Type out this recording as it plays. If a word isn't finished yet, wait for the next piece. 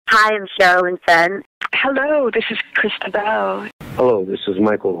Hi, I'm Sherilyn Fenn. Hello, this is Krista Bell. Hello, this is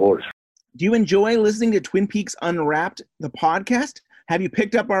Michael Horst. Do you enjoy listening to Twin Peaks Unwrapped, the podcast? Have you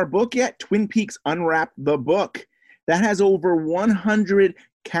picked up our book yet? Twin Peaks Unwrapped, the book. That has over 100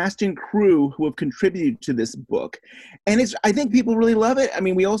 cast and crew who have contributed to this book. And I think people really love it. I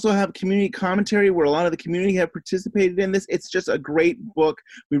mean, we also have community commentary where a lot of the community have participated in this. It's just a great book.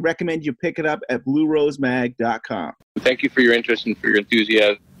 We recommend you pick it up at bluerosemag.com. Thank you for your interest and for your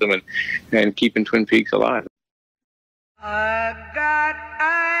enthusiasm and keeping Twin Peaks alive. I got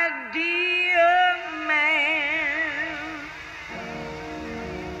idea, man.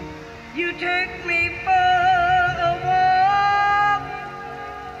 You take me for a walk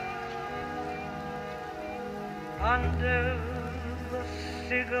under the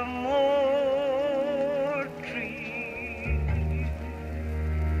sycamore tree,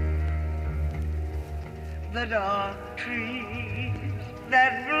 the dark trees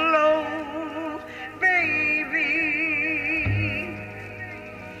that blow, baby,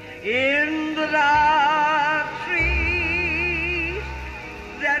 in the dark trees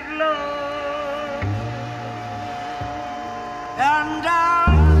that blow, and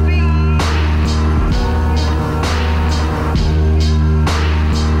I'll be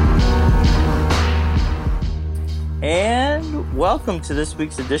And welcome to this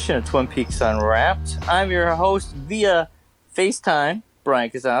week's edition of Twin Peaks Unwrapped. I'm your host via FaceTime, Brian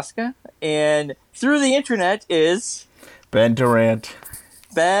Kazaska, and through the internet is Ben Durant.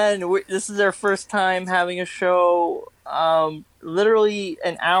 Ben, this is our first time having a show literally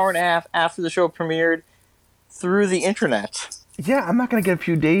an hour and a half after the show premiered through the internet. Yeah, I'm not going to get a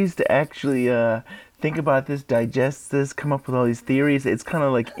few days to actually think about this, digest this, come up with all these theories. It's kind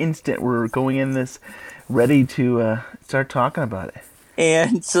of like instant. We're going in this ready to start talking about it.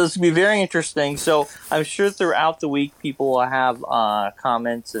 And so it's going to be very interesting. So I'm sure throughout the week people will have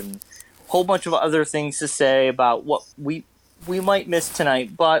comments and a whole bunch of other things to say about what we might miss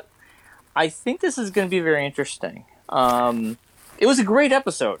tonight. But I think this is going to be very interesting. It was a great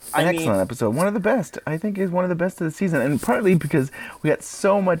episode. Excellent episode. One of the best. I think is one of the best of the season. And partly because we got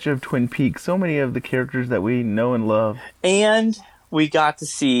so much of Twin Peaks, so many of the characters that we know and love. And we got to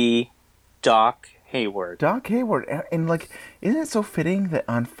see Doc Hayward. Doc Hayward. And like, isn't it so fitting that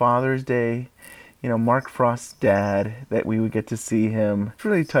on Father's Day, you know, Mark Frost's dad, that we would get to see him? It's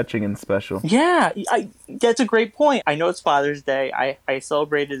really touching and special. Yeah, that's a great point. I know it's Father's Day. I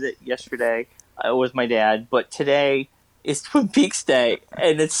celebrated it yesterday with my dad, but today is Twin Peaks Day,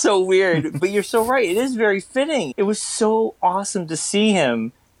 and it's so weird. But you're so right. It is very fitting. It was so awesome to see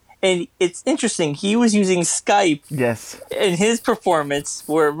him. And it's interesting. He was using Skype. Yes. In his performance,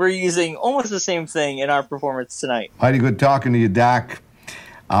 where we're using almost the same thing in our performance tonight. Mighty good talking to you, Doc.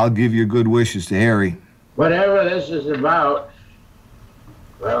 I'll give your good wishes to Harry. Whatever this is about,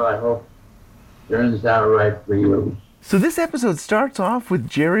 well, I hope it turns out right for you. So this episode starts off with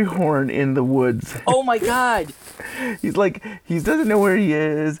Jerry Horn in the woods. Oh my God! He's like, he doesn't know where he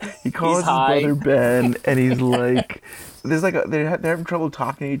is. He calls his brother Ben, and he's like, they're having trouble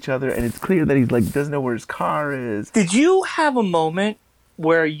talking to each other, and it's clear that he's like doesn't know where his car is. Did you have a moment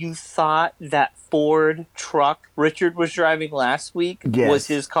where you thought that Ford truck Richard was driving last week was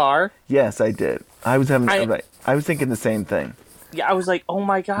his car? Yes, I did. I was thinking the same thing. Yeah, I was like, oh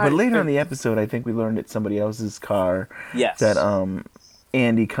my God. But later in the episode, I think we learned it's somebody else's car. Yes. That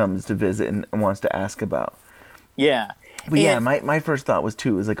Andy comes to visit and wants to ask about. Yeah. But yeah, my first thought was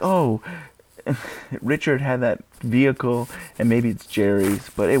like, oh, Richard had that vehicle, and maybe it's Jerry's,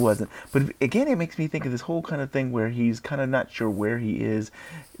 but it wasn't. But again, it makes me think of this whole kind of thing where he's kind of not sure where he is.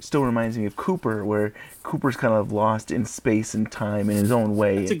 It still reminds me of Cooper, where Cooper's kind of lost in space and time in his own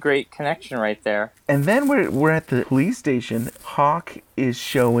way. That's a great connection right there. And then we're at the police station. Hawk is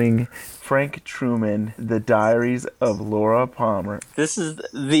showing Frank Truman the diaries of Laura Palmer. This is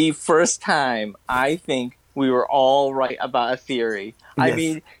the first time I think we were all right about a theory. Yes. I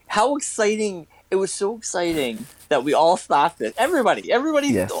mean, how exciting. It was so exciting that we all thought this. Everybody,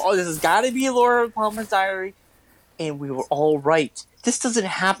 yes. Oh, this has got to be Laura Palmer's diary. And we were all right. This doesn't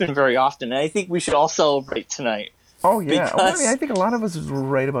happen very often, and I think we should all celebrate tonight. Oh, yeah. Well, I think a lot of us were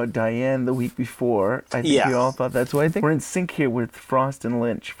right about Diane the week before. I think we all thought that's why. I think we're in sync here with Frost and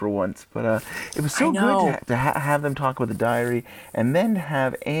Lynch for once. But it was so good to have them talk about the diary, and then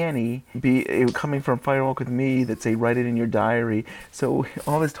have Annie be coming from Firewalk with Me that say, write it in your diary. So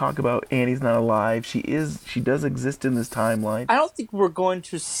all this talk about Annie's not alive. She does exist in this timeline. I don't think we're going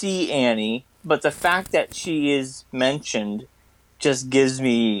to see Annie, but the fact that she is mentioned just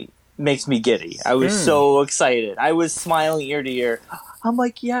makes me giddy. I was so excited. I was smiling ear to ear. I'm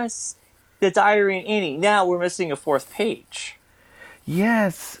like, yes, the diary and Annie. Now we're missing a fourth page.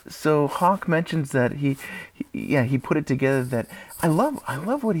 Yes. So Hawk mentions that he put it together. That I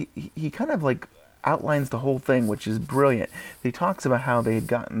love what he kind of like outlines the whole thing, which is brilliant. He talks about how they had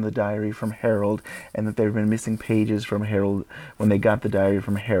gotten the diary from Harold, and that there had been missing pages from Harold when they got the diary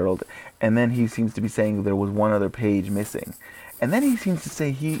from Harold. And then he seems to be saying there was one other page missing. And then he seems to say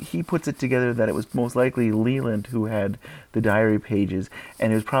he puts it together that it was most likely Leland who had the diary pages,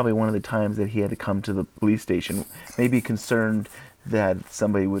 and it was probably one of the times that he had to come to the police station, maybe concerned that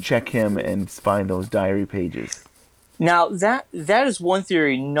somebody would check him and find those diary pages. Now, that is one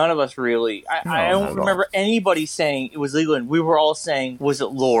theory none of us really... I don't remember anybody saying it was Leland. We were all saying, was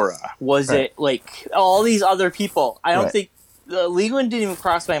it Laura? Was it, like, all these other people? I don't think... Leland didn't even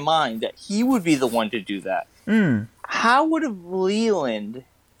cross my mind that he would be the one to do that. How would have Leland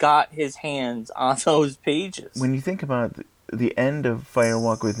got his hands on those pages? When you think about the end of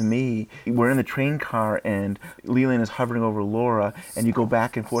Firewalk with Me, we're in the train car and Leland is hovering over Laura, and you go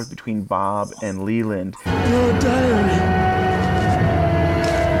back and forth between Bob and Leland. Your diary.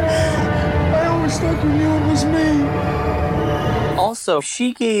 I always thought you knew it was me. Also,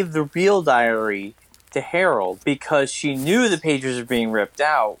 she gave the real diary to Harold because she knew the pages were being ripped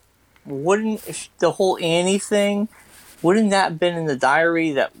out. Wouldn't the whole Annie thing, wouldn't that have been in the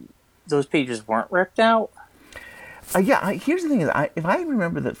diary that those pages weren't ripped out? Here's the thing: if I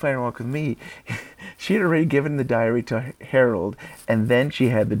remember that Firewalk with Me, she had already given the diary to Harold, and then she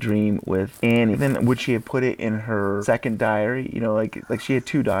had the dream with Annie. Then would she have put it in her second diary? You know, like she had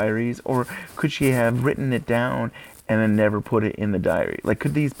two diaries, or could she have written it down and then never put it in the diary? Like,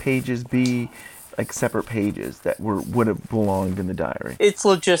 could these pages be like separate pages that would have belonged in the diary? It's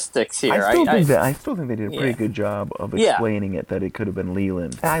logistics here. I still think they did a pretty good job of explaining it, that it could have been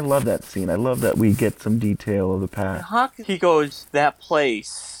Leland. I love that scene. I love that we get some detail of the past. Hawk, he goes, that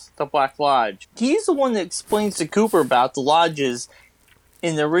place, the Black Lodge. He's the one that explains to Cooper about the lodges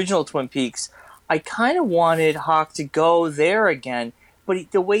in the original Twin Peaks. I kind of wanted Hawk to go there again, but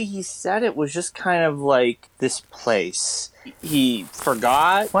the way he said it was just kind of like, this place. He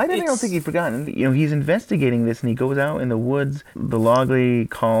forgot. Well, I don't think he'd forgotten. You know, he's investigating this, and he goes out in the woods. The log lady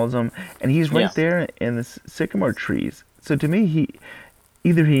calls him, and he's right there in the sycamore trees. So to me,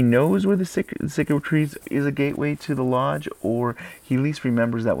 either he knows where the sycamore trees is a gateway to the lodge, or he at least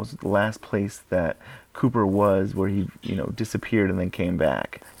remembers that was the last place that Cooper was, where he disappeared and then came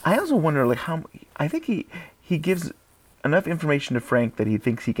back. I also wonder, like, how. I think he gives enough information to Frank that he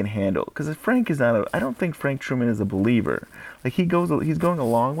thinks he can handle, because Frank is not I don't think Frank Truman is a believer. Like, he's going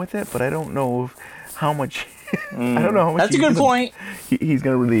along with it, but I don't know how much I don't know how much that's a good point. He's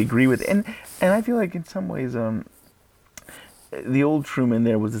going to really agree with it. And I feel like in some ways the old Truman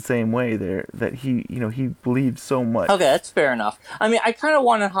there was the same way there, that he believed so much. Okay, that's fair enough. I mean, I kind of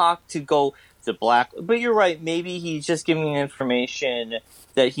wanted Hawk to go the black, but you're right, maybe he's just giving information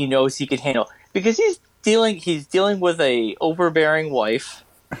that he knows he can handle, because he's dealing with a overbearing wife,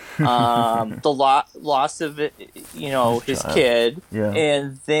 the loss of it, his kid,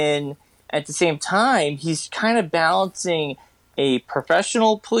 and then at the same time he's kind of balancing a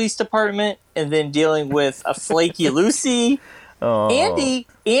professional police department and then dealing with a flaky Lucy. Andy.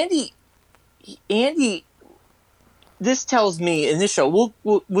 This tells me in this show,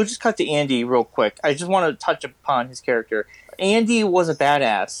 we'll just cut to Andy real quick. I just want to touch upon his character. Andy was a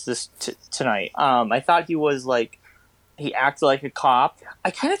badass tonight. I thought he acted like a cop. I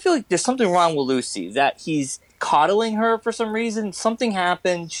kind of feel like there's something wrong with Lucy, that he's coddling her for some reason. Something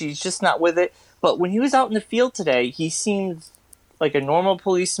happened. She's just not with it. But when he was out in the field today, he seemed like a normal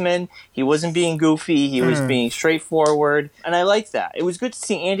policeman. He wasn't being goofy. He was being straightforward. And I like that. It was good to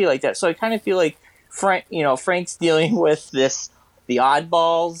see Andy like that. So I kind of feel like Frank's dealing with the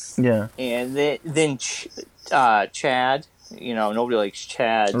oddballs. Yeah. And then Chad. Nobody likes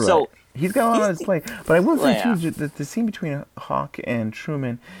Chad. Right. So he's got a lot on his plate. But I will say, too, the scene between Hawk and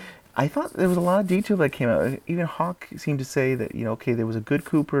Truman, I thought there was a lot of detail that came out. Even Hawk seemed to say that, there was a good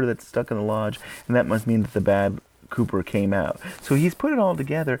Cooper that's stuck in the lodge, and that must mean that the bad Cooper came out. So he's put it all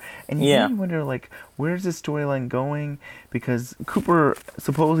together, and you wonder, where's this storyline going? Because Cooper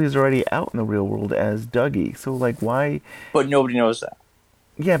supposedly is already out in the real world as Dougie. So, why? But nobody knows that.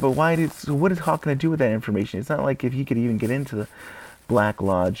 Yeah, but so what is Hawk going to do with that information? It's not like if he could even get into the Black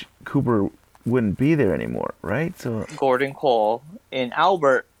Lodge, Cooper wouldn't be there anymore, right? So Gordon Cole and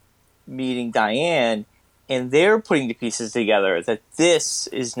Albert meeting Diane, and they're putting the pieces together that this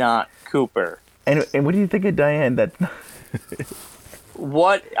is not Cooper. And what do you think of Diane?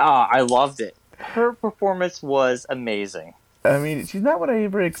 I loved it. Her performance was amazing. I mean, she's not what I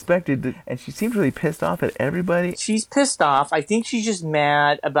ever expected, and she seems really pissed off at everybody. She's pissed off. I think she's just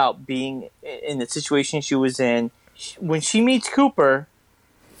mad about being in the situation she was in. when she meets Cooper,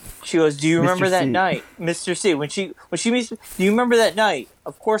 she goes, "Do you remember that C. night, Mr. C?" When she meets, "Do you remember that night?"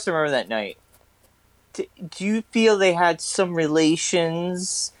 Of course, I remember that night. Do you feel they had some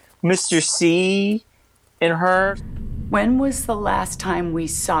relations, Mr. C, and her? When was the last time we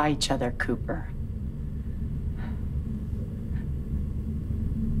saw each other, Cooper?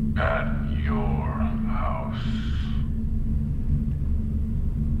 At your house.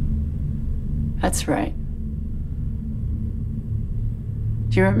 That's right.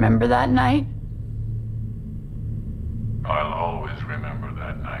 Do you remember that night? I'll always remember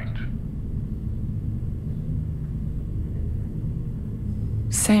that night.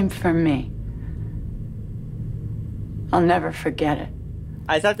 Same for me. I'll never forget it.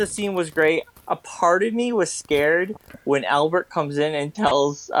 I thought the scene was great. A part of me was scared when Albert comes in and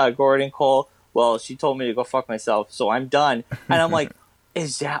tells Gordon Cole, "Well, she told me to go fuck myself, so I'm done." And I'm like,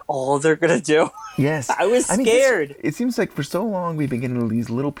 is that all they're going to do? Yes. I was scared. It seems like for so long we've been getting these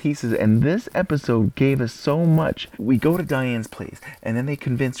little pieces, and this episode gave us so much. We go to Diane's place, and then they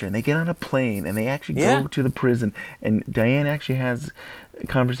convince her, and they get on a plane, and they actually go to the prison, and Diane actually has a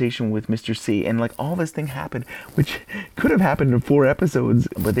conversation with Mr. C, and like all this thing happened, which could have happened in 4 episodes,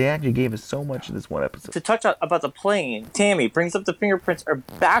 but they actually gave us so much in this one episode. To touch on about the plane, Tammy brings up the fingerprints are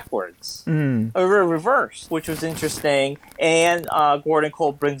backwards, or reversed, which was interesting, and Gordon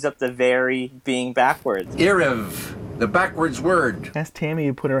Cole brings up the very being backwards. Iriv, the backwards word. Asked Tammy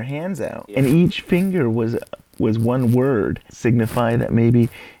to put her hands out, and each finger was one word, signify that maybe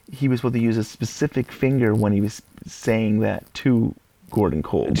he was supposed to use a specific finger when he was saying that to Gordon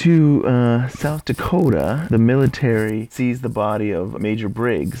Cole. To South Dakota, the military sees the body of Major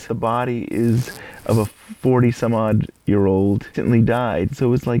Briggs. The body is of a 40-some-odd-year-old recently died.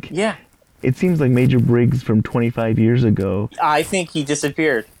 So it's like, it seems like Major Briggs from 25 years ago. I think he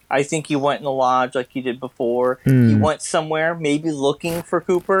disappeared. I think he went in the lodge like he did before. He went somewhere, maybe looking for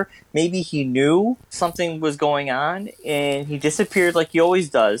Cooper. Maybe he knew something was going on, and he disappeared like he always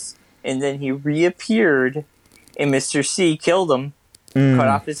does. And then he reappeared, and Mr. C killed him. Cut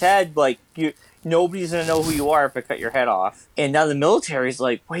off his head. Like, nobody's gonna know who you are if I cut your head off. And now the military's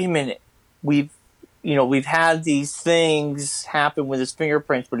like, wait a minute, we've had these things happen with his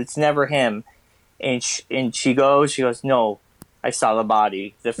fingerprints, but it's never him. And she goes, no, I saw the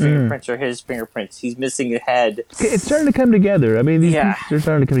body. The fingerprints are his fingerprints. He's missing a head. It's starting to come together. I mean, these pieces are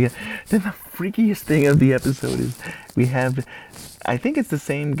starting to come together. Then the freakiest thing of the episode is we have, I think it's the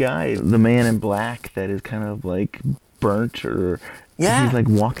same guy, the man in black that is kind of like burnt, or he's like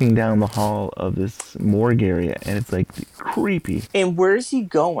walking down the hall of this morgue area, and it's like creepy. And where's he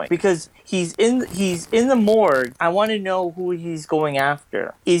going? Because he's in the morgue. I want to know who he's going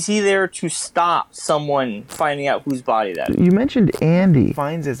after. Is he there to stop someone finding out whose body that is? You mentioned Andy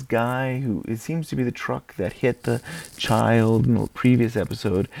finds this guy who, it seems to be the truck that hit the child in the previous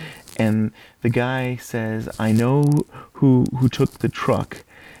episode, and the guy says, "I know who took the truck,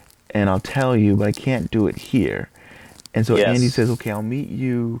 and I'll tell you, but I can't do it here." And so Andy says, "Okay, I'll meet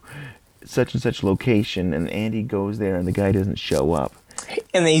you such and such location," and Andy goes there, and the guy doesn't show up.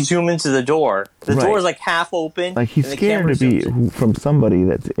 And they zoom into the door. The door is like half open. Like he's scared to be from somebody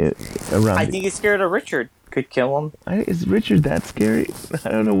that's around. I think he's scared of Richard. Could kill him. Is Richard that scary?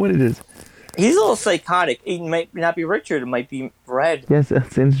 I don't know what it is. He's a little psychotic. It might not be Richard. It might be Red. Yes,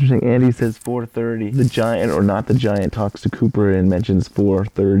 that's interesting. Andy says 4:30. The giant, or not the giant, talks to Cooper and mentions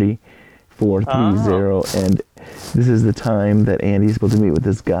 4:30. 4:30, and this is the time that Andy's supposed to meet with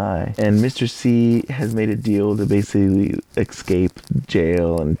this guy. And Mr. C has made a deal to basically escape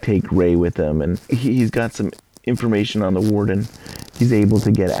jail and take Ray with him, and he's got some information on the warden. He's able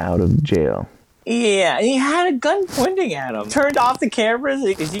to get out of jail. Yeah, and he had a gun pointing at him. Turned off the cameras.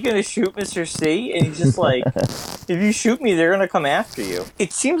 Is he going to shoot Mr. C? And he's just like, if you shoot me, they're going to come after you.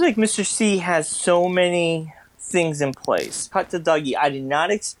 It seems like Mr. C has so many things in place. Cut to Dougie. I did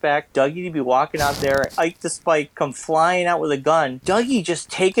not expect Dougie to be walking out there, Ike the Spike come flying out with a gun. Dougie just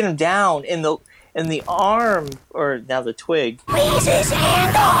taking him down in the arm, or now the twig. Please his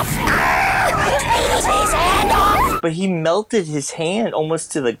hand off! Please his hand off! But he melted his hand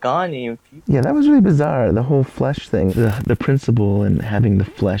almost to the gun. Yeah, that was really bizarre. The whole flesh thing. The principle and having the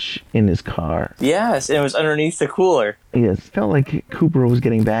flesh in his car. Yes, and it was underneath the cooler. Yes, it felt like Cooper was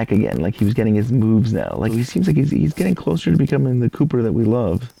getting back again. Like he was getting his moves now. Like he seems like he's getting closer to becoming the Cooper that we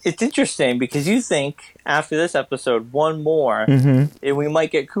love. It's interesting because you think after this episode, one more, and we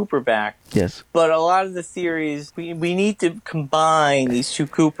might get Cooper back. Yes. But a lot of the theories, we need to combine these two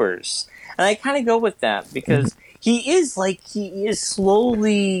Coopers. And I kind of go with that because he is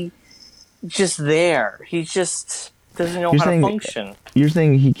slowly just there. He's just doesn't know how to function. You're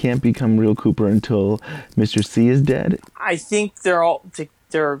saying he can't become real Cooper until Mr. C is dead? I think they're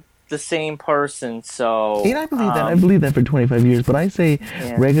the same person, so... And I believe that. I believe that for 25 years, but I say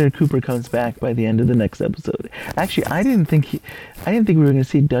regular Cooper comes back by the end of the next episode. Actually, I didn't think we were going to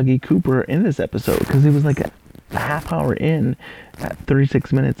see Dougie Cooper in this episode, because it was like a half hour in,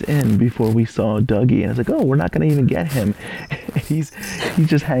 36 minutes in, before we saw Dougie, and I was like, oh, we're not going to even get him. He's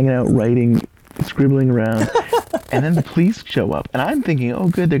just hanging out, writing, scribbling around, and then the police show up, and I'm thinking, oh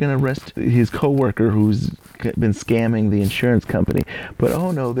good, they're going to arrest his coworker who's been scamming the insurance company, but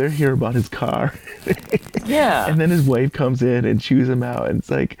oh no, they're here about his car. Yeah. And then his wife comes in and chews him out, and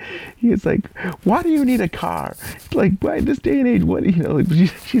he's like, why do you need a car? It's like, by this day and age, what,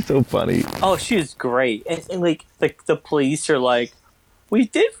 she's so funny. Oh, she's great. And like the police are like, we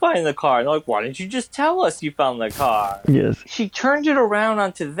did find the car. And they're like, why didn't you just tell us you found the car? Yes. She turned it around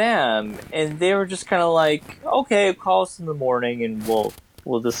onto them, and they were just kind of like, okay, call us in the morning and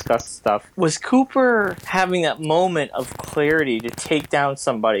we'll discuss stuff. Was Cooper having that moment of clarity to take down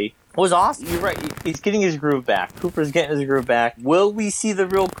somebody? It was awesome. You're right. He's getting his groove back. Cooper's getting his groove back. Will we see the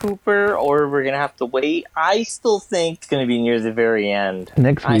real Cooper, or we're going to have to wait? I still think it's going to be near the very end.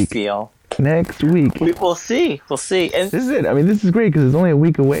 Next week. I feel. Next week. We'll see. We'll see. And this is it. I mean, this is great because it's only a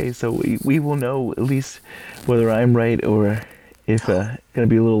week away, so we will know at least whether I'm right or if it's going to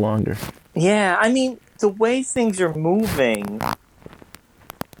be a little longer. Yeah, I mean, the way things are moving,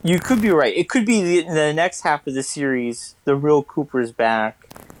 you could be right. It could be the next half of the series, the real Cooper's back.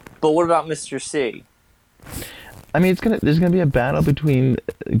 But what about Mr. C? I mean, there's gonna be a battle between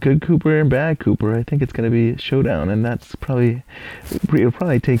good Cooper and bad Cooper. I think it's gonna be a showdown, and it'll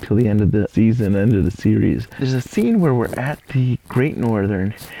probably take till the end of the season, end of the series. There's a scene where we're at the Great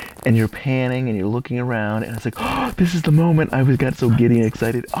Northern, and you're panning and you're looking around, and it's like, oh, this is the moment I got so giddy and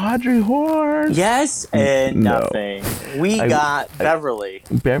excited. Audrey Horne. Yes, and nothing. We got Beverly.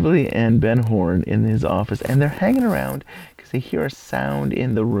 Beverly and Ben Horne in his office, and they're hanging around because they hear a sound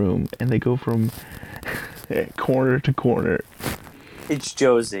in the room, and they go from corner to corner. It's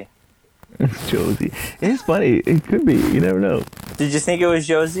Josie. It's Josie. It's funny. It could be. You never know. Did you think it was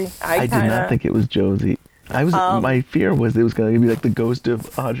Josie? I did not think it was Josie. My fear was it was going to be like the ghost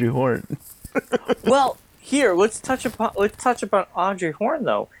of Audrey Horne. Well, here let's touch upon Audrey Horne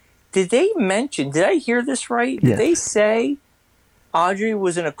though. Did I hear this right? Did they say Audrey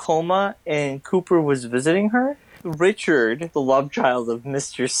was in a coma and Cooper was visiting her? Richard, the love child of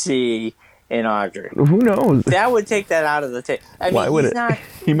Mr. C, and Audrey. Who knows? That would take that out of the tape. Why would it?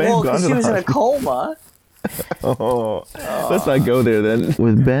 He may have gone to the hospital. He was in a coma. Let's not go there then.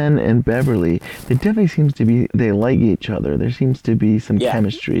 With Ben and Beverly, it definitely seems to be they like each other. There seems to be some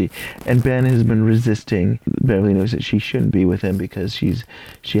chemistry, and Ben has been resisting. Beverly knows that she shouldn't be with him because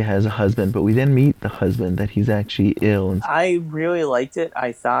she has a husband, but we then meet the husband that he's actually ill. And I really liked it.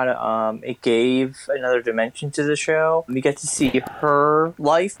 I thought it gave another dimension to the show. We get to see her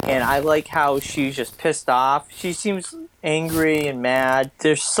life, and I like how she's just pissed off. She seems angry and mad.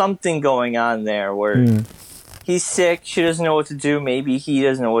 There's something going on there where he's sick, she doesn't know what to do, maybe he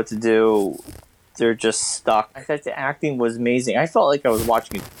doesn't know what to do. They're just stuck. I thought the acting was amazing. I felt like I was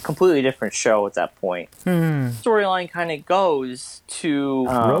watching a completely different show at that point. Storyline kind of goes to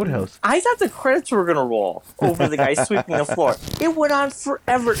Roadhouse. I thought the credits were going to roll over the guy sweeping the floor. It went on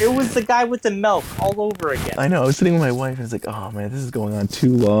forever. It was the guy with the milk all over again. I know. I was sitting with my wife and it's like, oh man, this is going on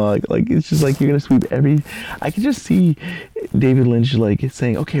too long. Like, it's just like you're going to sweep I could just see David Lynch like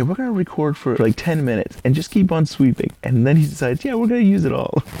saying, okay, we're going to record for like 10 minutes and just keep on sweeping. And then he decides, yeah, we're going to use it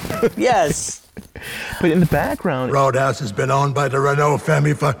all. Yes. But in the background... Roadhouse has been owned by the Renault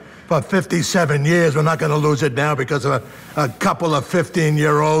family for 57 years. We're not going to lose it now because of a couple of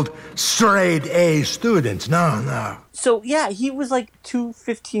 15-year-old straight A students. No. So, yeah, he was like 2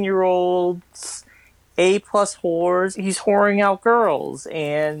 15-year-olds, A-plus whores. He's whoring out girls,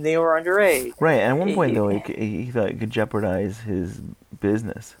 and they were underage. Right, and at one point, though, he thought it could jeopardize his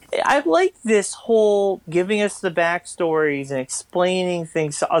business. I like this whole giving us the backstories and explaining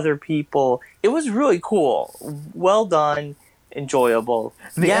things to other people. It was really cool. Well done. Enjoyable.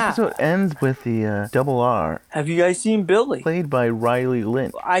 The episode ends with the double R. Have you guys seen Billy? Played by Riley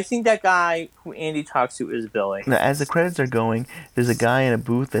Lynch. I think that guy who Andy talks to is Billy. Now, as the credits are going, there's a guy in a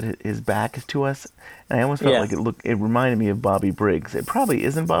booth that his back is to us, and I almost felt like it reminded me of Bobby Briggs. It probably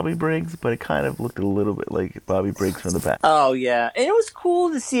isn't Bobby Briggs, but it kind of looked a little bit like Bobby Briggs from the back. Oh, yeah. And it was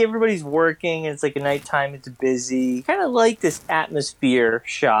cool to see everybody's working, and it's like a nighttime, it's busy. Kind of like this atmosphere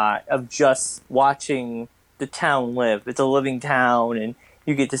shot of just watching the town live. It's a living town, and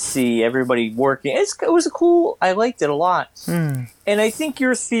You get to see everybody working. It was I liked it a lot. And I think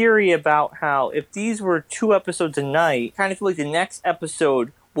your theory about how if these were 2 episodes a night, kind of feel like the next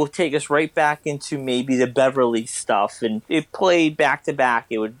episode will take us right back into maybe the Beverly stuff. And if played back to back,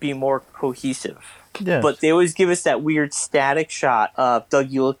 it would be more cohesive. Yes. But they always give us that weird static shot of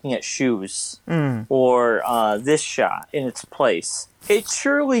Dougie looking at shoes or this shot in its place. It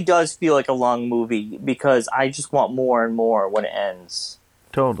surely does feel like a long movie because I just want more and more when it ends.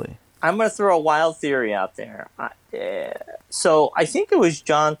 Totally. I'm going to throw a wild theory out there. So I think it was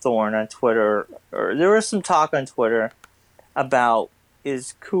John Thorne on Twitter, or there was some talk on Twitter about,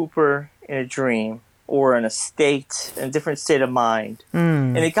 is Cooper in a dream or in a different state of mind?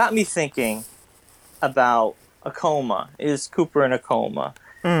 And it got me thinking about a coma. Is Cooper in a coma?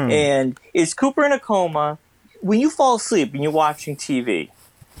 And is Cooper in a coma? When you fall asleep and you're watching TV,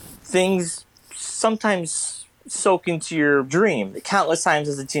 things sometimes soak into your dream. Countless times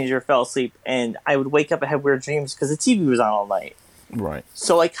as a teenager I fell asleep and I would wake up and have weird dreams because the TV was on all night. Right.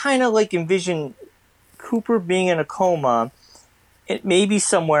 So I kind of envision Cooper being in a coma. It may be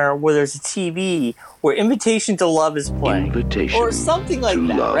somewhere where there's a TV where Invitation to Love is playing. Or something like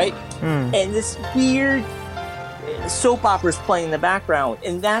that, love. Right? And this weird soap opera is playing in the background,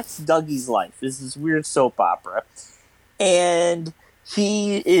 and that's Dougie's life. This is weird soap opera. And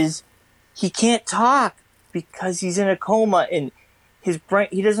he can't talk because he's in a coma, and his brain,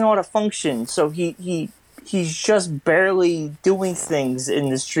 he doesn't know how to function, so he's just barely doing things in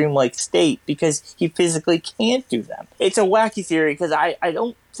this dreamlike state because he physically can't do them. It's a wacky theory because I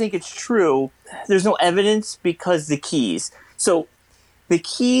don't think it's true. There's no evidence because the keys. So the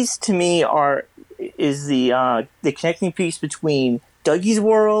keys to me is the connecting piece between Dougie's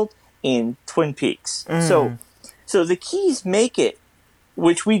world and Twin Peaks. So the keys make it,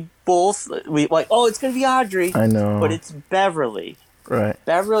 which we like, oh, it's going to be Audrey. I know. But it's Beverly. Right.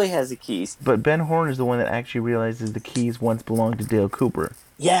 Beverly has the keys. But Ben Horne is the one that actually realizes the keys once belonged to Dale Cooper.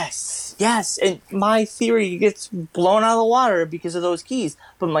 Yes. And my theory gets blown out of the water because of those keys.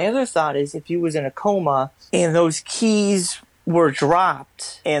 But my other thought is if he was in a coma and those keys were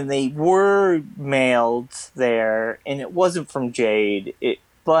dropped and they were mailed there and it wasn't from Jade,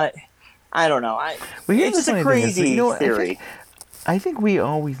 but I don't know. It's just a crazy theory. I think we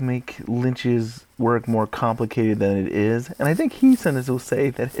always make Lynch's work more complicated than it is, and I think he sometimes will say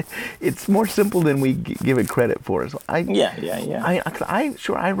that it's more simple than we give it credit for. So I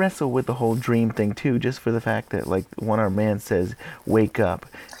wrestle with the whole dream thing too, just for the fact that when our man says "wake up,"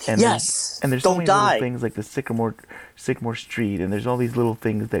 and there's so many little things like the Sycamore Street, and there's all these little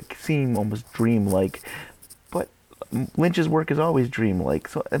things that seem almost dreamlike, but Lynch's work is always dreamlike.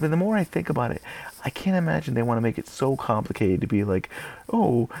 So the more I think about it, I can't imagine they want to make it so complicated to be like,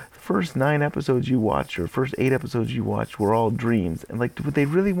 oh, first 9 episodes you watched or first 8 episodes you watched were all dreams. And would they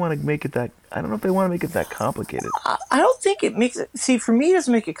really want to make it that? I don't know if they want to make it that complicated. I don't think it makes it. See, for me, it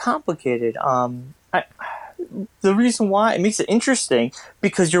doesn't make it complicated. The reason why it makes it interesting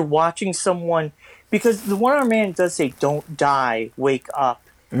because you're watching someone. Because the One-Armed Man does say, "Don't die, wake up."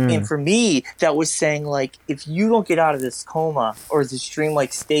 And for me, that was saying if you don't get out of this coma or this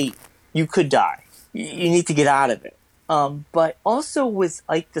dreamlike state, you could die. You need to get out of it. But also with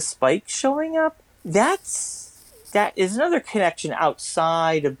Ike the Spike showing up, that is another connection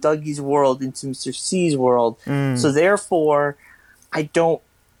outside of Dougie's world into Mr. C's world. So therefore,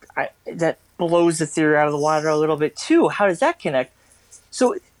 that blows the theory out of the water a little bit too. How does that connect?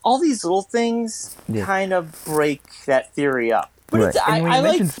 So all these little things kind of break that theory up. But right. And when you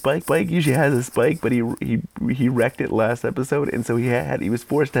mentioned Spike usually has a spike, but he wrecked it last episode, and so he was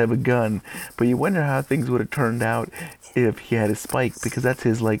forced to have a gun. But you wonder how things would have turned out if he had a spike, because that's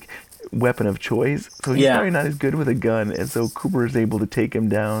his weapon of choice. So he's probably not as good with a gun, and so Cooper is able to take him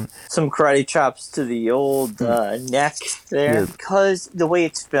down. Some karate chops to the old neck there. Because the way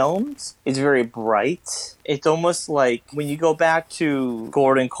it's filmed is very bright. It's almost like when you go back to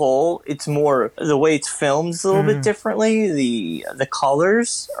Gordon Cole, it's more the way it's filmed is a little bit differently. The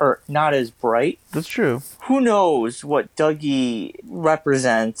colors are not as bright. That's true. Who knows what Dougie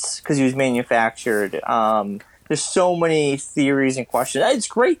represents because he was manufactured. There's so many theories and questions. It's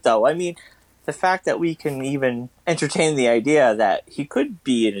great, though. I mean, the fact that we can even entertain the idea that he could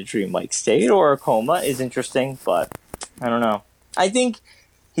be in a dreamlike state or a coma is interesting, but I don't know. I think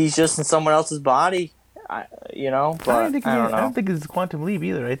he's just in someone else's body, but I don't think it's a quantum leap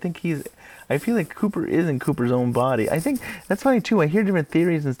either. I feel like Cooper is in Cooper's own body. I think that's funny, too. I hear different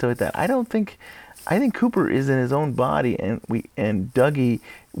theories and stuff like that. I think Cooper is in his own body, and Dougie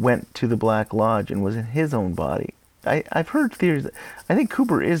went to the Black Lodge and was in his own body. I've heard theories. I think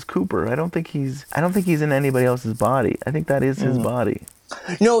Cooper is Cooper. I don't think he's in anybody else's body. I think that is his body.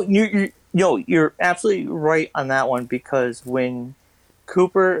 No, you're absolutely right on that one, because when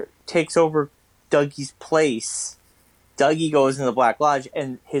Cooper takes over Dougie's place, Dougie goes in the Black Lodge,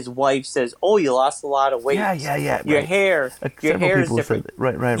 and his wife says, "Oh, you lost a lot of weight. Yeah. Your hair is different."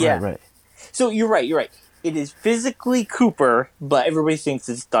 Right. So you're right. It is physically Cooper, but everybody thinks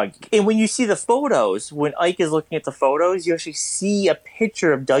it's Dougie. And when you see the photos, when Ike is looking at the photos, you actually see a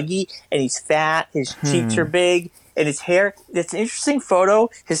picture of Dougie, and he's fat, his cheeks are big, and his hair. It's an interesting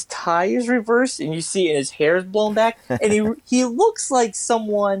photo. His tie is reversed, and you see, and his hair is blown back, and he looks like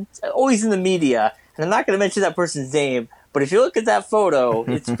someone always in the media. And I'm not going to mention that person's name, but if you look at that photo,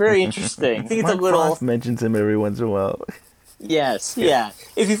 it's very interesting. I think it's Mark a little. Frost mentions him every once in a while. Yes, yeah.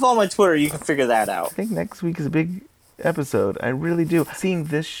 If you follow him on Twitter, you can figure that out. I think next week is a big episode. I really do. Seeing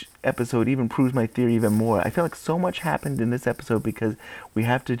this episode even proves my theory even more. I feel like so much happened in this episode because we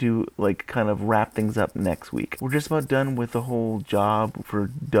have to do, like, kind of wrap things up next week. We're just about done with the whole job for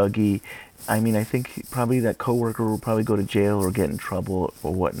Dougie. I mean, I think probably that coworker will probably go to jail or get in trouble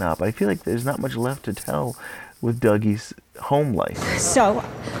or whatnot. But I feel like there's not much left to tell with Dougie's home life. So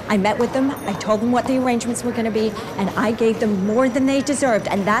I met with them, I told them what the arrangements were going to be, and I gave them more than they deserved,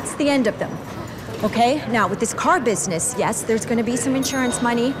 and that's the end of them. Okay? Now, with this car business, yes, there's going to be some insurance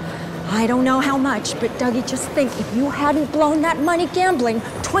money. I don't know how much, but Dougie, just think, if you hadn't blown that money gambling,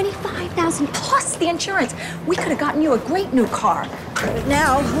 $25,000 plus the insurance, we could have gotten you a great new car. But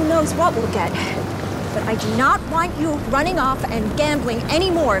now, who knows what we'll get. But I do not want you running off and gambling any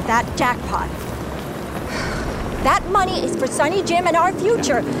more of that jackpot. That money is for Sonny Jim and our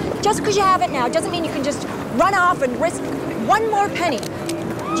future. Just because you have it now doesn't mean you can just run off and risk one more penny.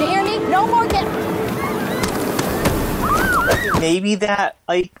 Did you hear me? No more Maybe that,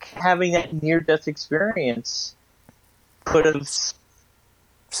 like, having that near-death experience could have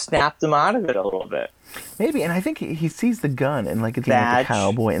snapped him out of it a little bit. Maybe, and I think he sees the gun and, like, it's like a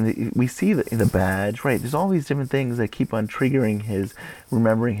cowboy, and we see the badge, right? There's all these different things that keep on triggering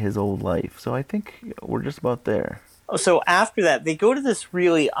remembering his old life. So I think we're just about there. So after that, they go to this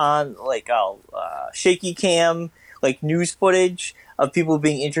really shaky cam, like, news footage of people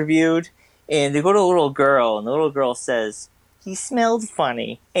being interviewed, and they go to a little girl, and the little girl says, "He smelled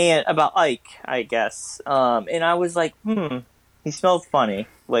funny," and about Ike, I guess. And I was like, he smelled funny,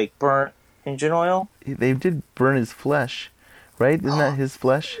 like burnt engine oil. They did burn his flesh, right? Isn't that his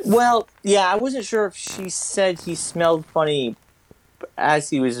flesh? Well, yeah, I wasn't sure if she said he smelled funny as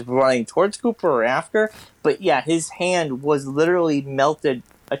he was running towards Cooper or after, but yeah, his hand was literally melted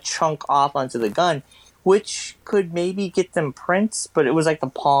a chunk off onto the gun, which could maybe get them prints, but it was like the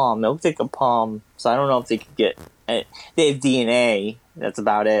palm. It looked like a palm, so I don't know if they could get... They have DNA. That's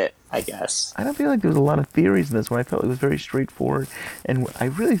about it, I guess. I don't feel like there was a lot of theories in this one. I felt it was very straightforward, and I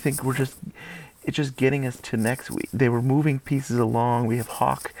really think it's just getting us to next week. They were moving pieces along. We have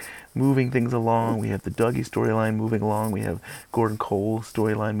Hawk moving things along. We have the Dougie storyline moving along. We have Gordon Cole's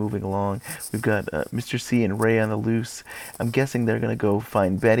storyline moving along. We've got Mr. C and Ray on the loose. I'm guessing they're going to go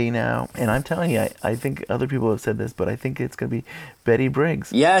find Betty now. And I'm telling you, I think other people have said this, but I think it's going to be Betty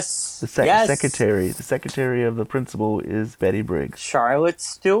Briggs. Yes. The secretary. The secretary of the principal is Betty Briggs. Charlotte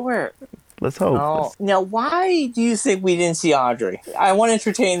Stewart. Let's hope. Oh. Now, why do you think we didn't see Audrey? I want to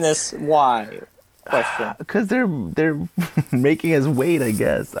entertain this. Why? Question. Because they're making us wait, I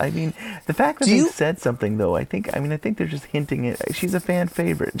guess. I mean, the fact that they said something, though, I think they're just hinting it. She's a fan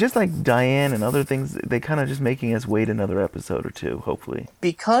favorite. Just like Diane and other things, they kind of just making us wait another episode or two, hopefully.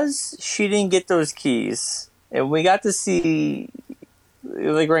 Because she didn't get those keys, and we got to see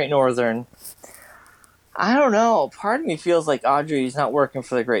the Great Northern, I don't know. Part of me feels like Audrey's not working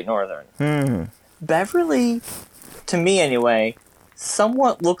for the Great Northern. Beverly, to me anyway,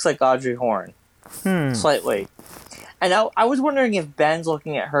 somewhat looks like Audrey Horne. Slightly. And I was wondering if Ben's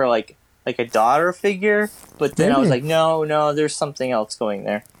looking at her like a daughter figure, but then I was like, no, there's something else going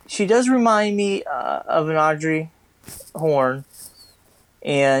there. She does remind me of an Audrey Horne,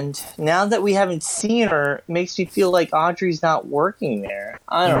 and now that we haven't seen her, it makes me feel like Audrey's not working there.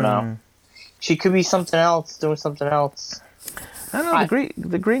 I don't know. She could be something else, doing something else. I don't know.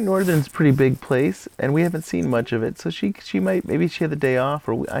 The Great Northern's a pretty big place, and we haven't seen much of it. So she might, maybe she had the day off,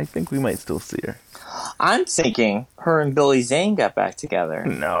 or I think we might still see her. I'm thinking her and Billy Zane got back together.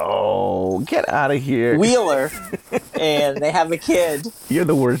 No, get out of here, Wheeler, and they have a kid. You're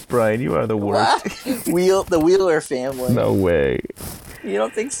the worst, Brian. You are the worst. The Wheeler family. No way. You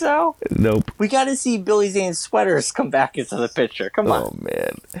don't think so? Nope. We got to see Billy Zane's sweaters come back into the picture. Come on. Oh,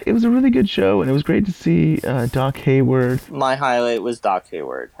 man. It was a really good show, and it was great to see Doc Hayward. My highlight was Doc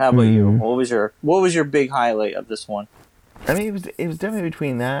Hayward. How about you? What was your big highlight of this one? I mean, it was definitely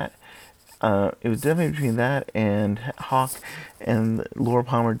between that. It was definitely between that and Hawk and Laura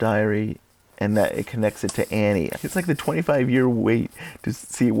Palmer Diary, and that it connects it to Annie. It's like the 25-year wait to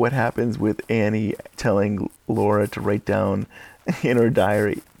see what happens with Annie telling Laura to write down in her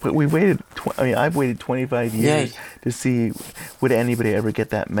diary. But we waited, I've waited 25 years to see would anybody ever get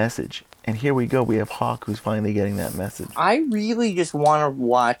that message. And here we go. We have Hawk who's finally getting that message. I really just want to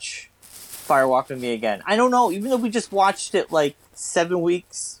watch Fire Walk With Me again. I don't know, even though we just watched it like 7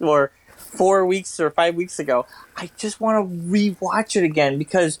 weeks or 4 weeks or 5 weeks ago, I just want to rewatch it again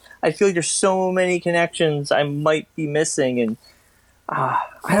because I feel like there's so many connections I might be missing, and I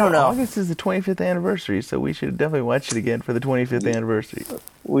don't know. August is the 25th anniversary, so we should definitely watch it again for the 25th anniversary.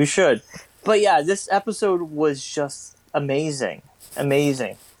 We should. But yeah, this episode was just amazing.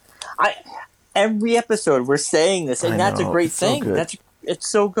 Amazing. Every episode we're saying this, and that's a great thing. So it's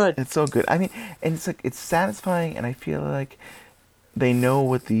so good. It's so good. I mean, and it's like, it's satisfying, and I feel like they know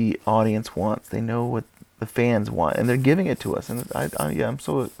what the audience wants. They know what the fans want, and they're giving it to us. And I'm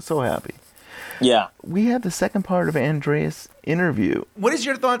so happy. Yeah. We have the second part of Andreas' interview. What is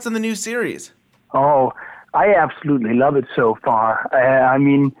your thoughts on the new series? Oh, I absolutely love it so far. I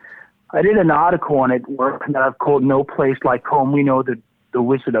mean, I did an article on it that I've called "No Place Like Home." We know that The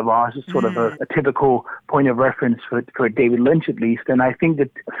Wizard of Oz is sort of a typical point of reference for David Lynch, at least. And I think that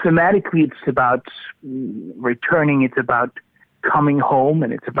thematically it's about returning, it's about coming home,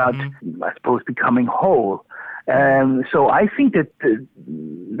 and it's about, I suppose, becoming whole. So I think that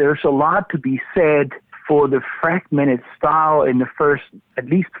there's a lot to be said for the fragmented style in the first at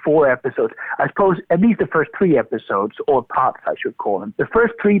least 4 episodes. I suppose at least the first 3 episodes, or parts I should call them. The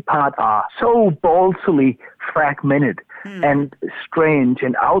first 3 parts are so balsily fragmented and strange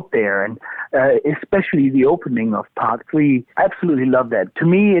and out there, and especially the opening of part 3. I absolutely love that. To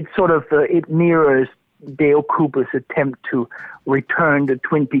me, it's sort of, it mirrors Dale Cooper's attempt to return to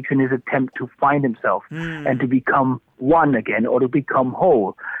Twin Peaks in his attempt to find himself and to become one again, or to become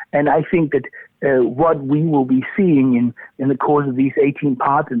whole. And I think that what we will be seeing in the course of these 18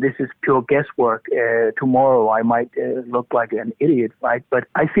 parts, and this is pure guesswork, tomorrow I might look like an idiot, right? But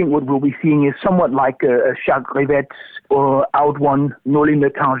I think what we'll be seeing is somewhat like Jacques Rivette's or Out One, Noli Me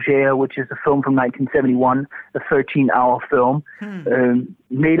Tangere, which is a film from 1971, a 13-hour film,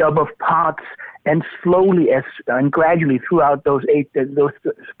 made up of parts, and slowly and gradually throughout those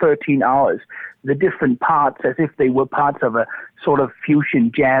 13 hours, the different parts, as if they were parts of a sort of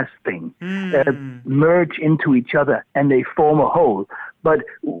fusion jazz thing, merge into each other and they form a whole. But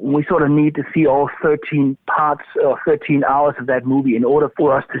we sort of need to see all 13 parts or 13 hours of that movie in order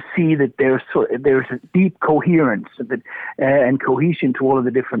for us to see that there's a deep coherence and cohesion to all of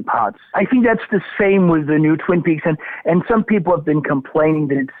the different parts. I think that's the same with the new Twin Peaks, and some people have been complaining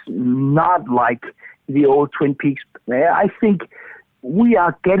that it's not like the old Twin Peaks. I think we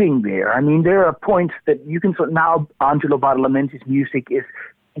are getting there. I mean, there are points that you can now Angelo Badalamenti's music is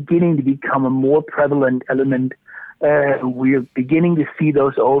beginning to become a more prevalent element. We're beginning to see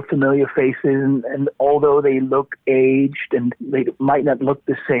those old familiar faces, and although they look aged and they might not look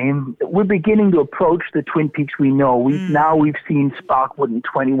the same, we're beginning to approach the Twin Peaks we know. We've seen Sparkwood and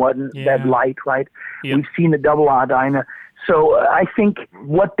 21, that light, right? Yep. We've seen the Double R Diner. So I think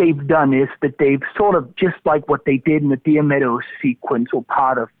what they've done is that they've sort of, just like what they did in the Deer Meadows sequence or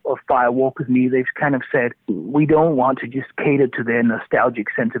part of Fire Walk With Me, they've kind of said, we don't want to just cater to their nostalgic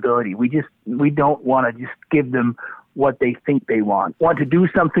sensibility. We don't want to just give them what they think they want. Want to do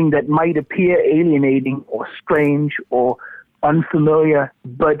something that might appear alienating or strange or unfamiliar,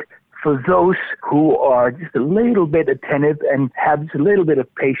 but for those who are just a little bit attentive and have just a little bit of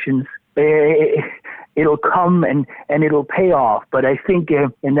patience, it'll come and it'll pay off. But I think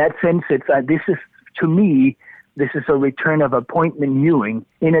in that sense, this is a return of appointment viewing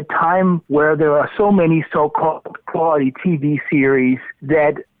in a time where there are so many so-called quality TV series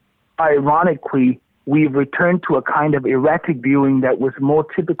that, ironically, we've returned to a kind of erratic viewing that was more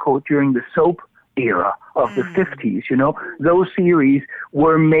typical during the soap era of the 50s. You know, those series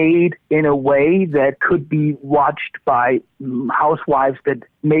were made in a way that could be watched by housewives that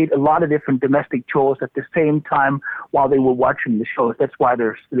made a lot of different domestic chores at the same time while they were watching the shows. That's why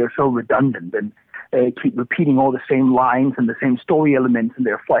they're so redundant and keep repeating all the same lines and the same story elements, and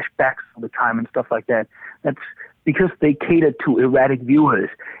their flashbacks all the time and stuff like that. That's because they cater to erratic viewers.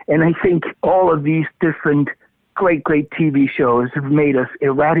 And I think all of these different great TV shows have made us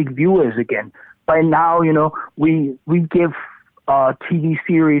erratic viewers again. By now, you know, we give a TV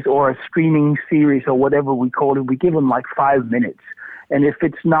series or a streaming series or whatever we call it, we give them like 5 minutes. And if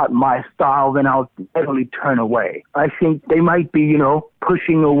it's not my style, then I'll definitely turn away. I think they might be,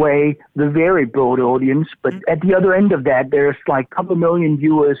 pushing away the very broad audience. But at the other end of that, there's like a couple million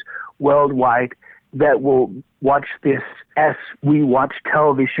viewers worldwide that will watch this as we watch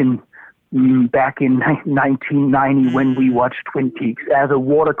television back in 1990 when we watched Twin Peaks, as a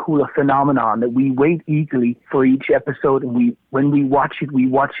water cooler phenomenon that we wait eagerly for each episode, and when we watch it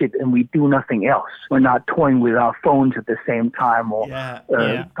and we do nothing else. We're not toying with our phones at the same time or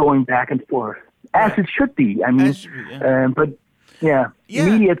going back and forth, as it should be. I mean, but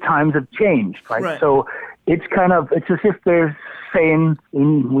media times have changed, right? So it's as if they're saying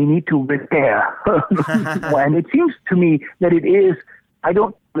we need to repair. And it seems to me that it is, I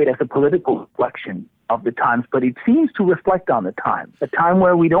don't do it as a political reflection of the times, but it seems to reflect on the time, a time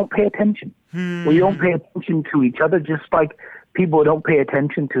where we don't pay attention. We don't pay attention to each other, just like people don't pay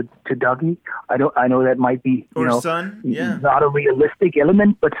attention to Dougie. I know that might be not a realistic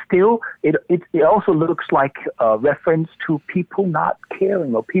element, but still it also looks like a reference to people not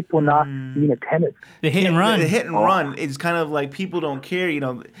caring or people not being attentive. The hit and run. The hit and run is kind of like people don't care,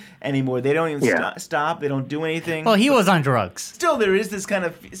 anymore. They don't even stop. They don't do anything. Well, he was on drugs. Still, there is this kind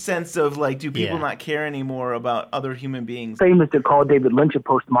of sense of like, do people not care anymore about other human beings? Famous to call David Lynch a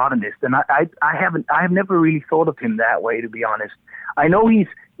postmodernist, and I have never really thought of him that way, to be honest. I know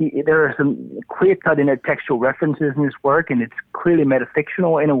there are some clear-cut intertextual references in his work, and it's clearly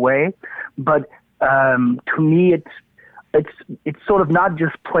metafictional in a way. But to me, it's sort of not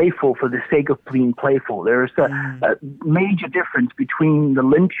just playful for the sake of being playful. There's a major difference between the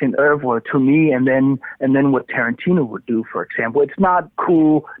Lynch and Irvler to me, and then what Tarantino would do, for example. It's not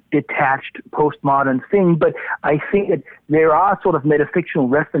cool, detached, postmodern thing, but I think that there are sort of metafictional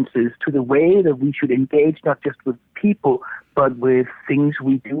references to the way that we should engage not just with people, but with things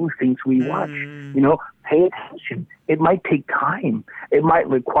we do, things we watch. Pay attention. It might take time. It might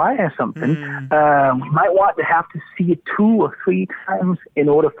require something. We might want to have to see it 2 or 3 times in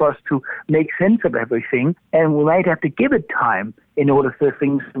order for us to make sense of everything, and we might have to give it time in order for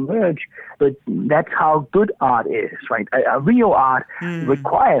things to emerge. But that's how good art is, right? A real art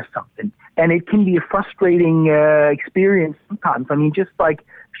requires something, and it can be a frustrating experience sometimes. I mean, just like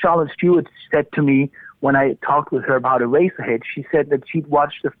Charlotte Stewart said to me when I talked with her about Eraserhead, she said that she'd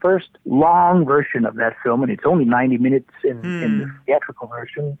watched the first long version of that film, and it's only 90 minutes in the theatrical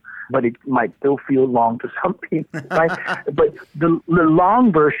version, but it might still feel long to some people, right? But the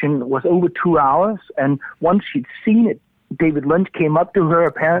long version was over 2 hours, and once she'd seen it, David Lynch came up to her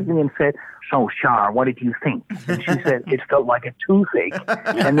apparently and said, "So, Char, what did you think?" And she said, "It felt like a toothache."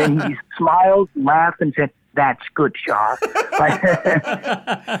 And then he smiled, laughed, and said, "That's good, Char."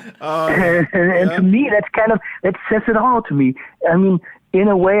 And to me, that says it all to me. I mean, in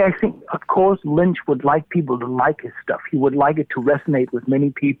a way, I think, of course, Lynch would like people to like his stuff. He would like it to resonate with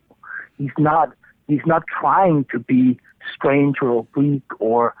many people. He's not trying to be strange or oblique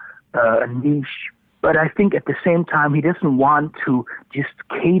or a niche. But I think at the same time, he doesn't want to just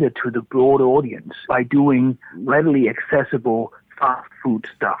cater to the broad audience by doing readily accessible fast food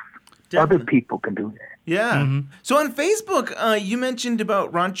stuff. Definitely. Other people can do that. Yeah. So on Facebook, you mentioned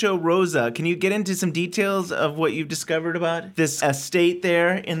about Rancho Rosa. Can you get into some details of what you've discovered about this estate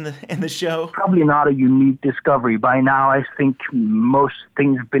there in the show? Probably not a unique discovery. By now, I think most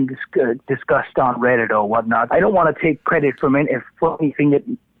things have been discussed on Reddit or whatnot. I don't want to take credit for anything that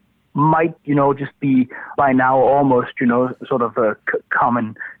might, just be by now almost, sort of a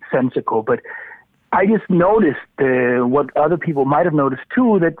commonsensical. But I just noticed what other people might have noticed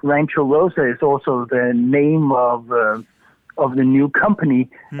too, that Rancho Rosa is also the name of the new company,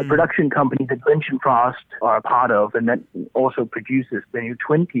 a production company that Lynch and Frost are a part of, and that also produces the new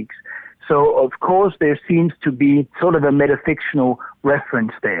Twin Peaks. So, of course, there seems to be sort of a metafictional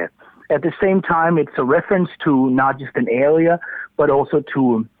reference there. At the same time, it's a reference to not just an area, but also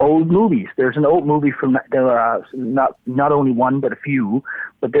to old movies. There's an old movie there are not only one, but a few,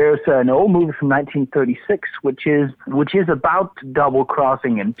 but there's an old movie from 1936, which is about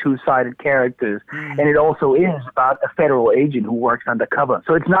double-crossing and two-sided characters, and it also is about a federal agent who works undercover.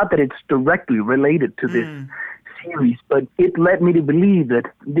 So it's not that it's directly related to this series, but it led me to believe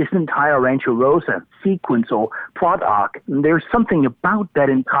that this entire Rancho Rosa sequence or plot arc, there's something about that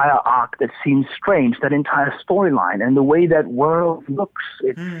entire arc that seems strange, that entire storyline, and the way that world looks,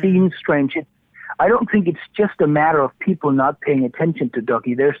 it seems strange. I don't think it's just a matter of people not paying attention to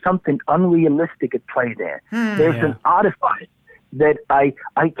Dougie. There's something unrealistic at play there. There's an artifice that I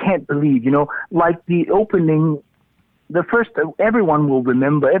can't believe, like the opening. Everyone will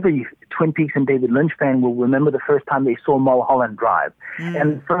remember, every Twin Peaks and David Lynch fan will remember the first time they saw Mulholland Drive.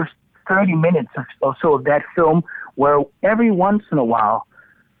 And the first 30 minutes or so of that film where every once in a while,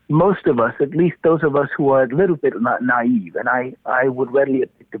 most of us, at least those of us who are a little bit naive, and I would readily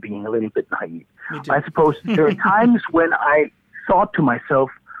admit to being a little bit naive. I suppose there are times when I thought to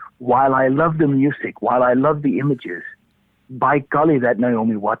myself, while I love the music, while I love the images, by golly, that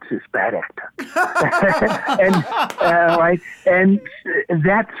Naomi Watts is bad actor. and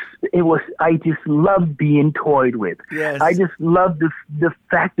that's it was. I just loved being toyed with. Yes. I just loved the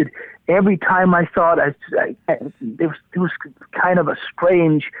fact that every time I thought there was kind of a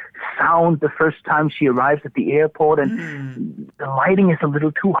strange sound the first time she arrives at the airport, and the lighting is a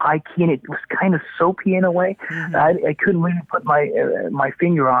little too high key, and it was kind of soapy in a way. I couldn't really put my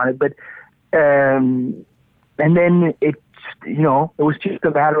finger on it, but and then it was just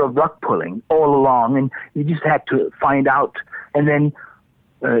a matter of rug pulling all along, and you just had to find out, and then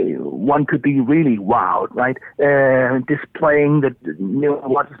one could be really wowed, right? Displaying that Naomi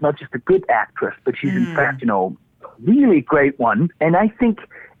Watts is not just a good actress, but she's in fact, really great one. And I think,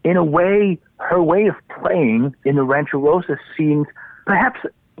 in a way, her way of playing in the Rancho Rosa scenes, perhaps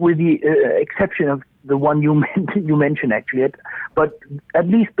with the exception of the one you mentioned actually, but at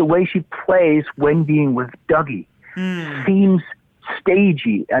least the way she plays when being with Dougie seems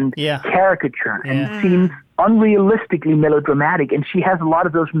stagey and caricature and seems unrealistically melodramatic, and she has a lot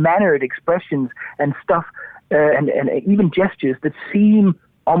of those mannered expressions and stuff and even gestures that seem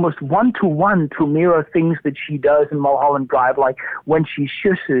almost one-to-one to mirror things that she does in Mulholland Drive, like when she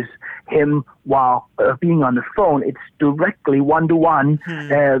shushes him while being on the phone. It's directly one-to-one.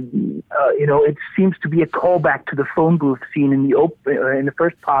 It seems to be a callback to the phone booth scene in the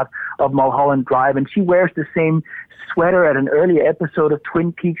first part of Mulholland Drive, and she wears the same sweater at an earlier episode of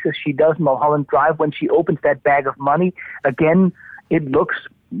Twin Peaks as she does in Mulholland Drive when she opens that bag of money. Again, it looks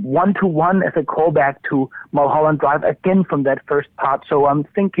one-to-one as a callback to Mulholland Drive, again from that first part. So I'm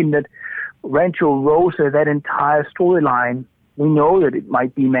thinking that Rancho Rosa, that entire storyline, we know that it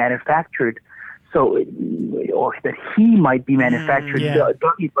might be manufactured, or that he might be manufactured,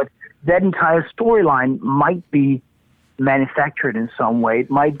 Dougie, but that entire storyline might be manufactured in some way. It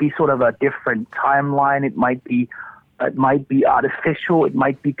might be sort of a different timeline. It might be artificial. It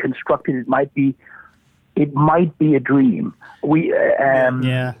might be constructed. It might be a dream.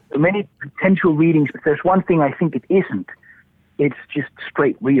 Many potential readings, but there's one thing I think it isn't. It's just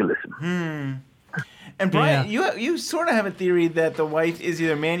straight realism. And Brian, you sort of have a theory that the wife is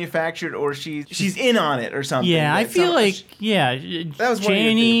either manufactured or she's in on it or something. Yeah, I feel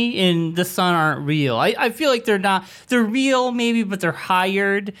Janie and the son aren't real. I feel like they're not. They're real maybe, but they're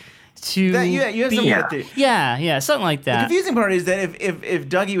hired to you have something like that. Yeah, something like that. The confusing part is that if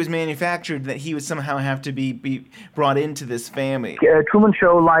Dougie was manufactured, that he would somehow have to be brought into this family. Truman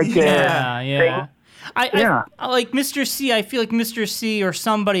Show, like thing. I like Mr. C. I feel like Mr. C or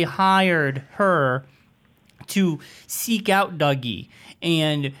somebody hired her to seek out Dougie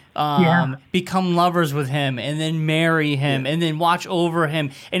and become lovers with him, and then marry him, and then watch over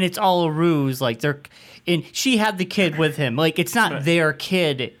him, and it's all a ruse. Like and she had the kid with him. Like it's not their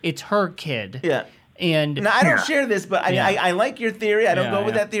kid; it's her kid. Yeah. And now, I don't share this, but I like your theory. I don't go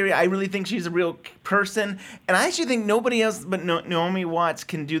with that theory. I really think she's a real person. And I actually think nobody else but Naomi Watts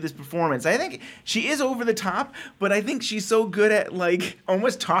can do this performance. I think she is over the top, but I think she's so good at like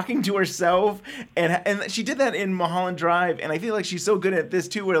almost talking to herself. And she did that in Mulholland Drive. And I feel like she's so good at this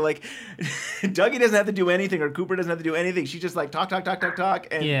too, where like Dougie doesn't have to do anything or Cooper doesn't have to do anything. She just like talk. And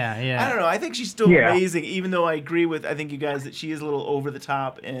I don't know. I think she's still amazing, even though I agree with, I think you guys, that she is a little over the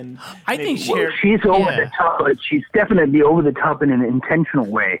top. And I think she's over the top, but she's definitely over the top in an intentional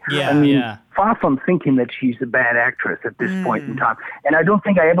way. Far from thinking that she's a bad actress at this point in time. And I don't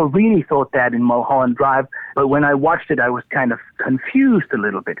think I ever really thought that in Mulholland Drive, but when I watched it, I was kind of confused a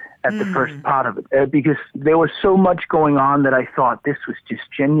little bit at the first part of it, because there was so much going on that I thought this was just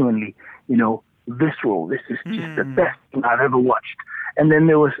genuinely, visceral. This is just the best thing I've ever watched. And then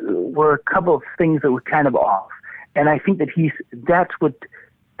there were a couple of things that were kind of off. And I think that that's what,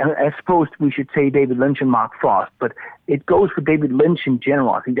 I suppose we should say David Lynch and Mark Frost, but it goes for David Lynch in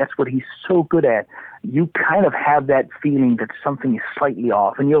general. I think that's what he's so good at. You kind of have that feeling that something is slightly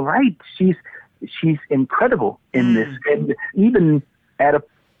off. And you're right, she's incredible in this. And even at a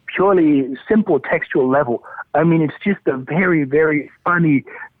purely simple textual level, I mean, it's just a very, very funny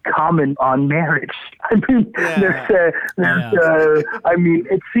comment on marriage. I mean, I mean,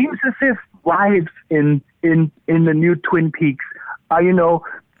 it seems as if wives in the new Twin Peaks are,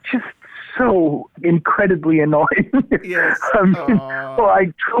 just so incredibly annoying. Yes. I mean,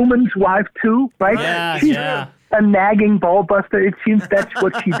 like Truman's wife too, right? Yeah, She's a nagging ball buster. It seems that's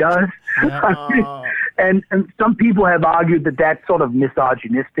what she does. And some people have argued that that's sort of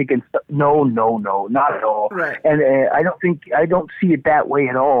misogynistic and stuff. No, not at all. Right. And I don't see it that way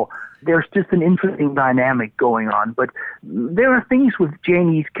at all. There's just an interesting dynamic going on. But there are things with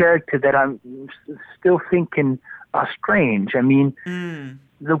Janie's character that I'm still thinking are strange. I mean,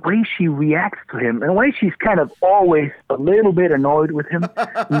 the way she reacts to him, and the way she's kind of always a little bit annoyed with him.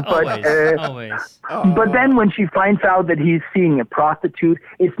 But, always. But then when she finds out that he's seeing a prostitute,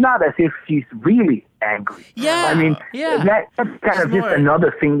 it's not as if she's really angry. Yeah. I mean, that's kind of just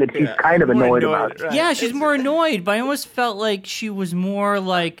another thing that she's kind of annoyed about. Right. Yeah, she's more annoyed, but I almost felt like she was more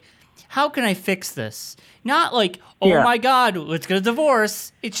like, how can I fix this? Not like, oh my God, let's get a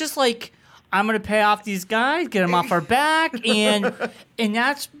divorce. It's just like, I'm going to pay off these guys, get them off our back, and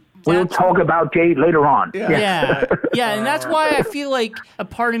that's... We'll talk about Jade later on. Yeah, and that's why I feel like a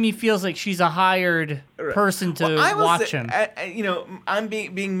part of me feels like she's a hired person to watch him. I'm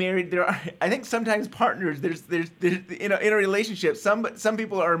being married. I think sometimes partners. There's in a relationship. Some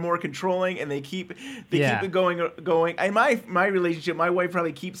people are more controlling and they keep it going. In my relationship, my wife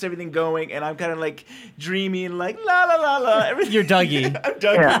probably keeps everything going, and I'm kind of like dreaming, like la la la la. Everything. You're Dougie. I'm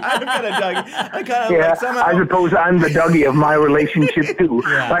Dougie. Yeah. I'm kind of Dougie. I'm kind of like somehow. I suppose I'm the Dougie of my relationship too.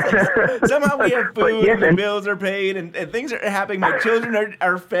 Somehow we have food, and the bills are paid, and things are happening. My children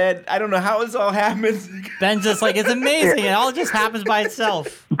are fed. I don't know how this all happens. Ben's just like, it's amazing. It all just happens by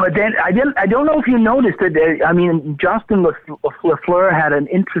itself. But then I don't know if you noticed that. Justin LaFleur had an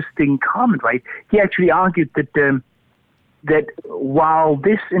interesting comment, right? He actually argued that while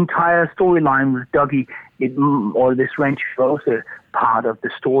this entire storyline with Dougie, or this Ranch Rosa part of the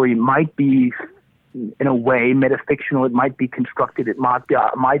story, might be in a way metafictional, it might be constructed, it might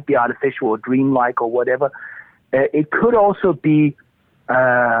be artificial or dreamlike or whatever. It could also be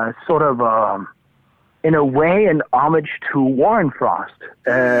sort of in a way an homage to Warren Frost,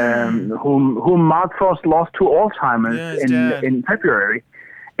 whom Mark Frost lost to Alzheimer's in February.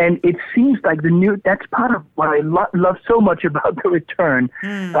 And it seems like that's part of what I love so much about The Return.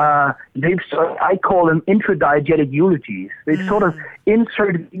 I call them intradiegetic eulogies. They sort of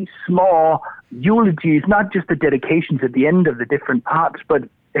insert these small eulogies, not just the dedications at the end of the different parts, but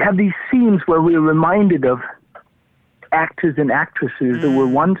they have these scenes where we're reminded of actors and actresses that were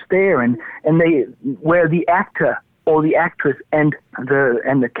once there, and where the actor or the actress and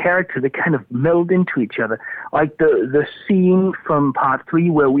the character, they kind of meld into each other. Like the scene from part 3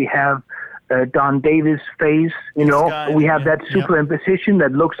 where we have Don Davis' face, we have that superimposition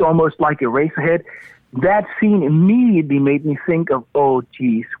that looks almost like Eraserhead. That scene immediately made me think of, oh,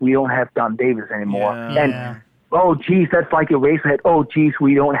 geez, we don't have Don Davis anymore. Oh, geez, that's like Eraserhead. Oh, geez,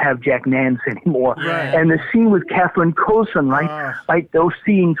 we don't have Jack Nance anymore. Right. And the scene with Catherine Coulson, right? Like those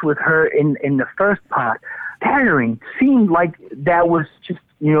scenes with her in the first part, staggering. Seemed like that was just,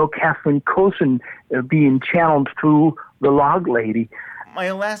 Catherine Coulson being channeled through the Log Lady.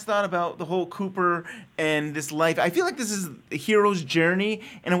 My last thought about the whole Cooper and this life, I feel like this is the hero's journey.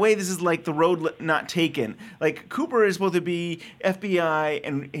 In a way, this is like the road not taken. Like, Cooper is supposed to be FBI,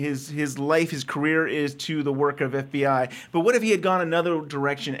 and his life, his career is to the work of FBI. But what if he had gone another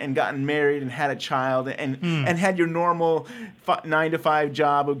direction and gotten married and had a child and had your normal 9-to-5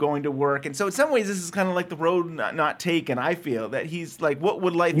 job of going to work? And so in some ways, this is kind of like the road not taken, I feel. That he's like, what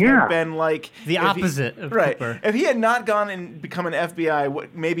would life have been like? The opposite of Cooper. If he had not gone and become an FBI,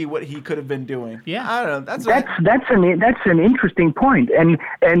 what he could have been doing. Yeah, I don't know. That's an interesting point. And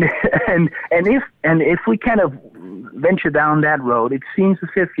if we kind of venture down that road, it seems as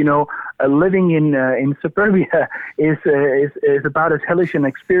if living in suburbia is about as hellish an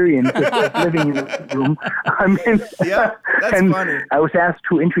experience as living in a room. I mean, that's funny. I was asked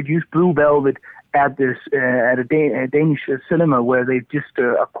to introduce Blue Velvet at a Danish cinema where they've just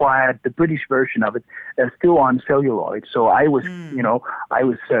acquired the British version of it, still on celluloid. So I was,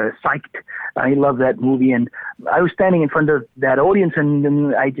 psyched. I love that movie, and I was standing in front of that audience, and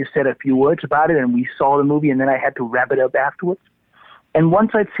then I just said a few words about it, and we saw the movie, and then I had to wrap it up afterwards. And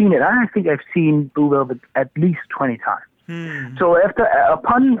once I'd seen it, I think I've seen Blue Velvet at least 20 times. So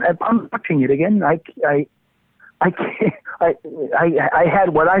upon watching it again, I had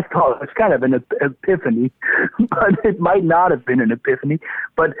what I thought was kind of an epiphany, but it might not have been an epiphany.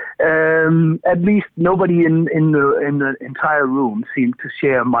 But at least nobody in the entire room seemed to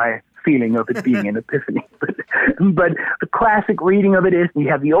share my feeling of it being an epiphany. But the classic reading of it is we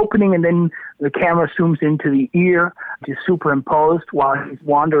have the opening, and then the camera zooms into the ear, which is superimposed while he's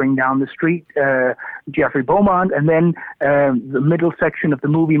wandering down the street, Jeffrey Beaumont, and then the middle section of the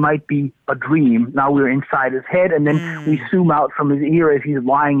movie might be a dream. Now we're inside his head, and then we zoom out from his ear as he's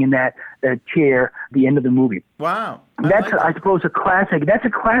lying in that chair at the end of the movie. Wow. I suppose, a classic. That's a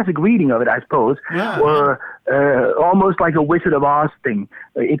classic reading of it, I suppose. Yeah. Or almost like a Wizard of Oz thing.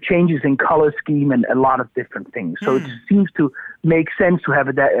 It changes in color scheme and a lot of different things. So it seems to make sense to have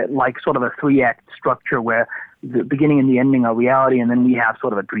it like sort of a 3-act structure where the beginning and the ending are reality, and then we have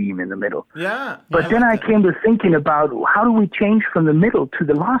sort of a dream in the middle. Yeah. But then I came to thinking about how do we change from the middle to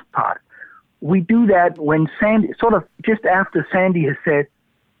the last part? We do that when Sandy, sort of just after Sandy has said,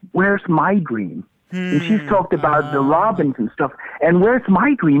 "Where's my dream?" And she's talked about the robins and stuff, and where's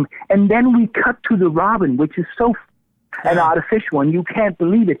my dream? And then we cut to the robin, which is so and artificial, and you can't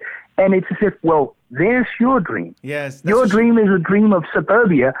believe it. And it's as if, well, there's your dream. Yes. Your dream is a dream of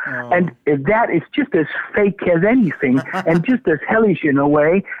suburbia, and that is just as fake as anything, and just as hellish in a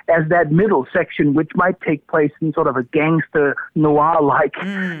way as that middle section, which might take place in sort of a gangster noir-like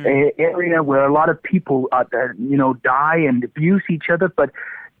area where a lot of people, die and abuse each other, but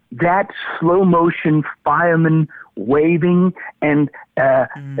that slow motion fireman waving and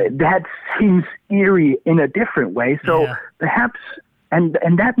that seems eerie in a different way. So perhaps, and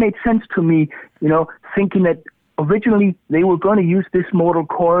that made sense to me, thinking that originally they were going to use This Mortal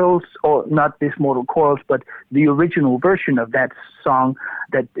Coils, or not This Mortal Coils, but the original version of that song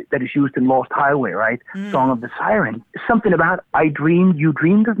that is used in Lost Highway, right? Song of the Siren. Something about I dreamed, you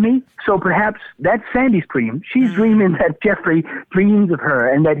dreamed of me. So perhaps that's Sandy's dream. She's dreaming that Jeffrey dreams of her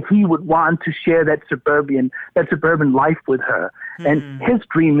and that he would want to share that suburban life with her. And his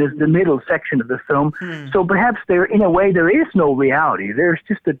dream is the middle section of the film. So perhaps there is no reality. There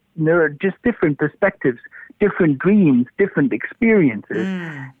are just different perspectives, different dreams, different experiences.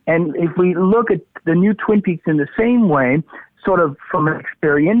 And if we look at the new Twin Peaks in the same way, sort of from an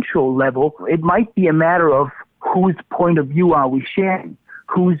experiential level, it might be a matter of whose point of view are we sharing,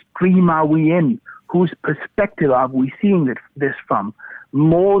 whose dream are we in, whose perspective are we seeing this from,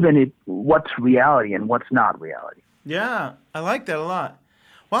 more than what's reality and what's not reality. Yeah, I like that a lot.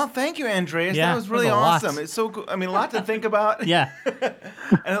 Well, thank you, Andreas. Yeah, that was really awesome. It's so cool. I mean, a lot to think about. Yeah.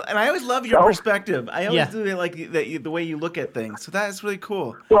 and I always love your perspective. I always do like the way you look at things. So that's really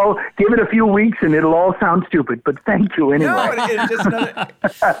cool. Well, give it a few weeks and it'll all sound stupid, but thank you anyway. No, it's just another...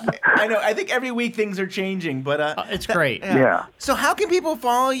 I know. I think every week things are changing, but... it's great. Yeah. So how can people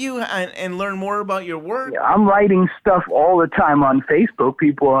follow you and learn more about your work? Yeah, I'm writing stuff all the time on Facebook.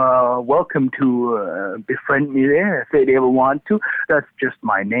 People are welcome to befriend me there if they ever want to. That's just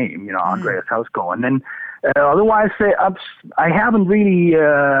my name, Andreas Housko. And then otherwise, I haven't really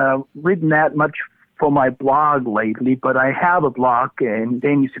written that much for my blog lately, but I have a blog, in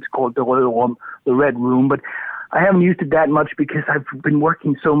Danish it's called The Red Room, but I haven't used it that much because I've been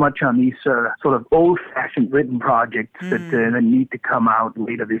working so much on these sort of old-fashioned written projects that need to come out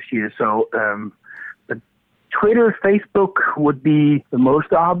later this year. So Twitter, Facebook would be the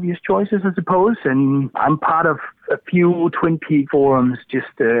most obvious choices, I suppose, and I'm part of a few Twin Peaks forums just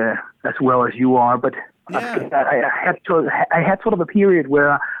as well as you are, but I had sort of a period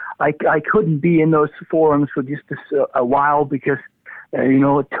where I couldn't be in those forums for just a while because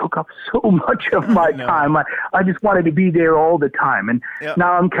it took up so much of my time. I just wanted to be there all the time, and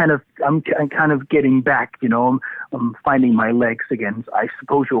now I'm kind of getting back. I'm finding my legs again. I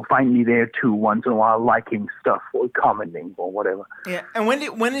suppose you'll find me there too once in a while, liking stuff or commenting or whatever. Yeah. And when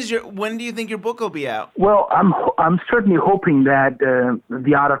do you think your book will be out? Well, I'm certainly hoping that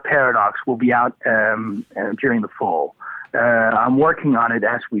The Art of Paradox will be out during the fall. I'm working on it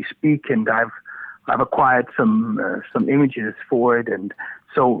as we speak, and I've acquired some images for it, and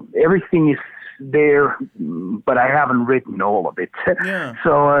so everything is there, but I haven't written all of it. Yeah.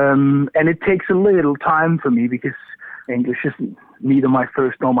 So and it takes a little time for me because English is neither my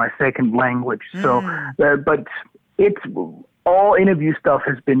first nor my second language. So, but it's all interview stuff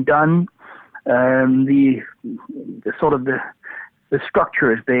has been done. The sort of the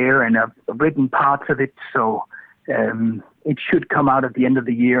structure is there, and I've written parts of it. So. It should come out at the end of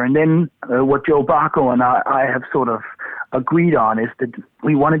the year. And then what Joe Bacco and I have sort of agreed on is that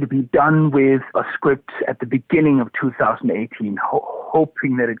we wanted to be done with a script at the beginning of 2018,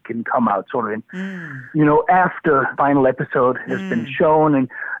 hoping that it can come out sort of in, after the final episode has been shown, and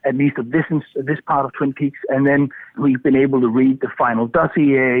at least of this part of Twin Peaks. And then we've been able to read the final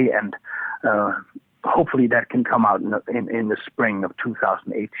dossier, and hopefully that can come out in the spring of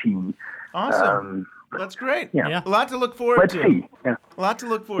 2018. Awesome. That's great. Yeah. A lot to look forward Let's to. see. Yeah. A lot to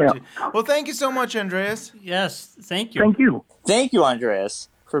look forward to. Well, thank you so much, Andreas. Yes, thank you. Thank you. Thank you, Andreas,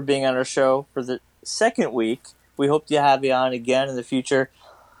 for being on our show for the second week. We hope to have you on again in the future.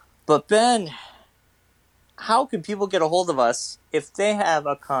 But Ben, how can people get a hold of us if they have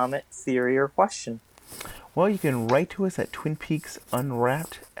a comment, theory, or question? Well, you can write to us at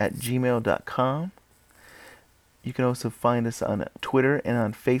twinpeaksunwrapped@gmail.com. You can also find us on Twitter and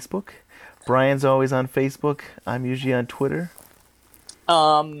on Facebook. Brian's always on Facebook. I'm usually on Twitter.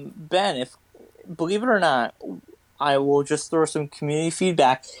 Ben, believe it or not, I will just throw some community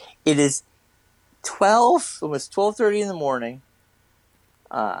feedback. It is almost 12:30 in the morning,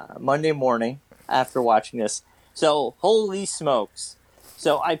 Monday morning, after watching this. So, holy smokes.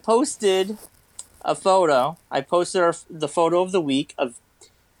 So, I posted a photo. I posted the photo of the week of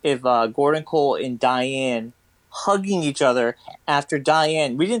Gordon Cole and Diane hugging each other after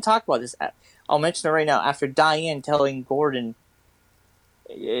Diane. We didn't talk about this. I'll mention it right now. After Diane telling Gordon,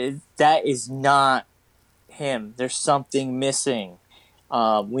 that is not him. There's something missing.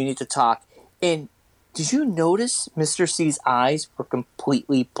 We need to talk. And did you notice Mr. C's eyes were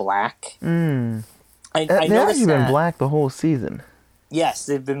completely black? I noticed actually that. been black the whole season. Yes,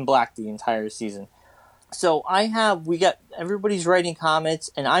 they've been black the entire season. So we got everybody's writing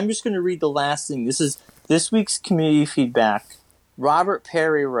comments, and I'm just going to read the last thing. This is this week's community feedback. Robert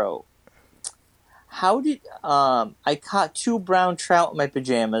Perry wrote, "How did I caught 2 brown trout in my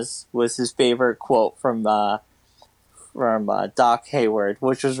pajamas?" was his favorite quote from Doc Hayward,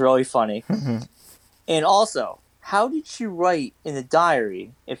 which was really funny. And also, how did she write in the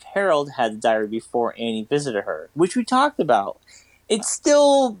diary if Harold had the diary before Annie visited her? Which we talked about. It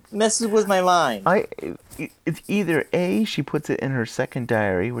still messes with my mind. It's either A, she puts it in her second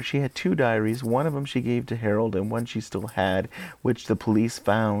diary, where she had 2 diaries. One of them she gave to Harold, and one she still had, which the police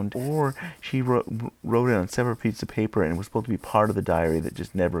found. Or she wrote it on separate pieces of paper, and it was supposed to be part of the diary that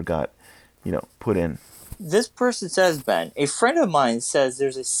just never got, put in. This person says, Ben, a friend of mine says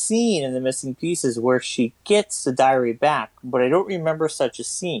there's a scene in The Missing Pieces where she gets the diary back, but I don't remember such a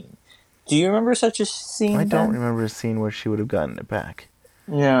scene. Do you remember such a scene, I don't Ben? remember a scene where she would have gotten it back.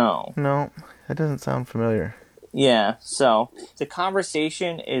 No. No, that doesn't sound familiar. Yeah, so the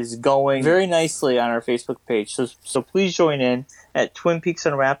conversation is going very nicely on our Facebook page. So please join in at Twin Peaks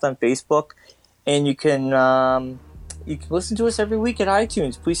Unwrapped on Facebook, and you can listen to us every week at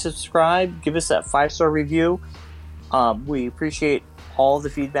iTunes. Please subscribe, give us that 5-star review. We appreciate all the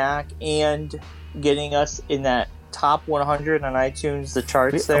feedback and getting us in that top 100 on iTunes, the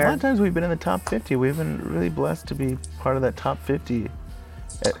charts there. A lot of times we've been in the top 50. We've been really blessed to be part of that top 50.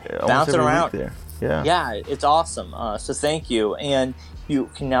 Bouncing around there. Yeah. Yeah, it's awesome. So thank you. And you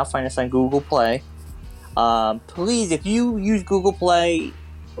can now find us on Google Play. Please, if you use Google Play,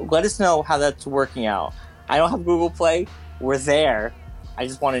 let us know how that's working out. I don't have Google Play. We're there. I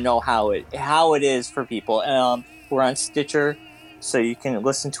just want to know how it is for people. We're on Stitcher, so you can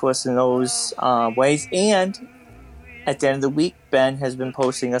listen to us in those ways. And at the end of the week, Ben has been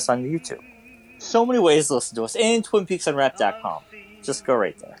posting us on YouTube. So many ways to listen to us. And TwinPeaksUnwrapped.com. Just go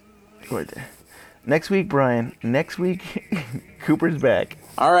right there. Go right there. Next week, Brian. Next week, Cooper's back.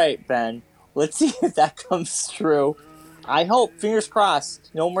 All right, Ben. Let's see if that comes true. I hope. Fingers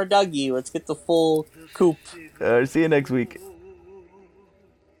crossed. No more Dougie. Let's get the full Coop. See you next week.